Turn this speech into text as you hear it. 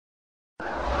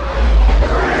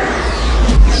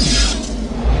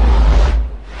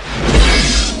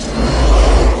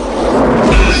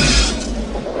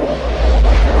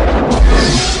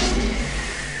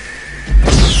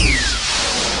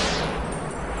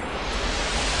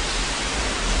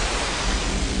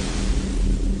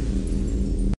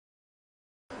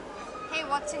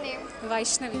your name?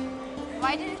 Vaishnavi.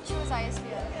 Why did you choose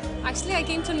ISBR? Actually, I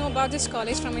came to know about this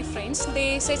college from my friends.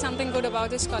 They said something good about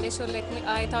this college, so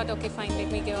I thought, okay, fine,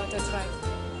 let me give it a try.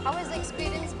 How has the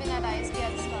experience been at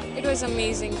ISBR this far? It was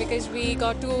amazing because we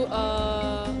got to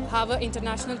have an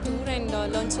international tour and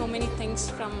learn so many things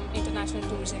from international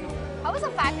tours. How was the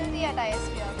faculty at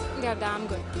ISBR? They are damn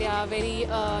good. They are very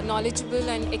knowledgeable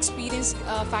and experienced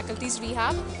faculties we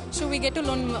have, so we get to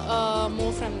learn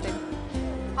more from them.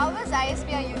 How was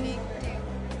ISBR unique to you?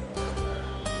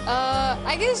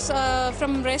 I guess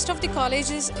from rest of the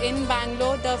colleges in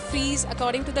Bangalore, the fees,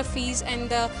 according to the fees and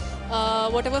the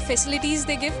whatever facilities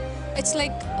they give, it's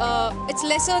like it's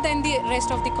lesser than the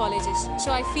rest of the colleges.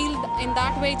 So I feel in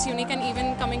that way it's unique, and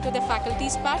even coming to the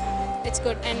faculties part, it's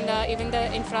good, and even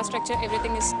the infrastructure,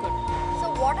 everything is good.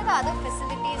 So what are the other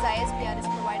facilities ISBR is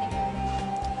providing you?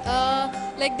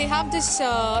 Like they have this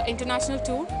international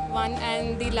tour one,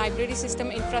 and the library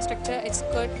system infrastructure, it's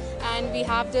good, and we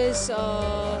have this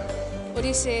what do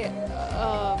you say,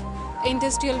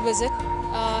 industrial visit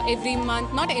every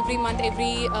month, not every month,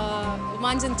 every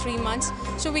once in 3 months,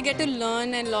 so we get to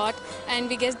learn a lot, and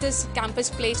we get this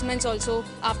campus placements also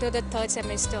after the 3rd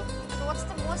semester. So what's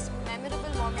the most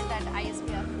memorable moment at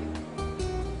ISBR for you?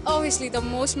 Obviously the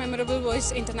most memorable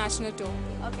was international tour.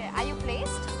 Okay, are you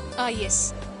placed?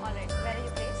 Yes. Alright, where are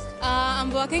you placed?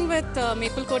 I'm working with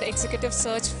Maple Code Executive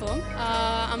Search firm.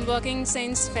 I'm working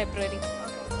since February,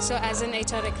 so as an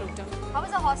HR recruiter. How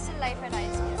was the hostel life at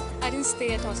ISBR? I didn't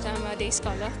stay at hostel, I'm a day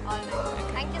scholar.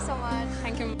 Alright, thank you so much.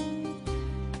 Thank you.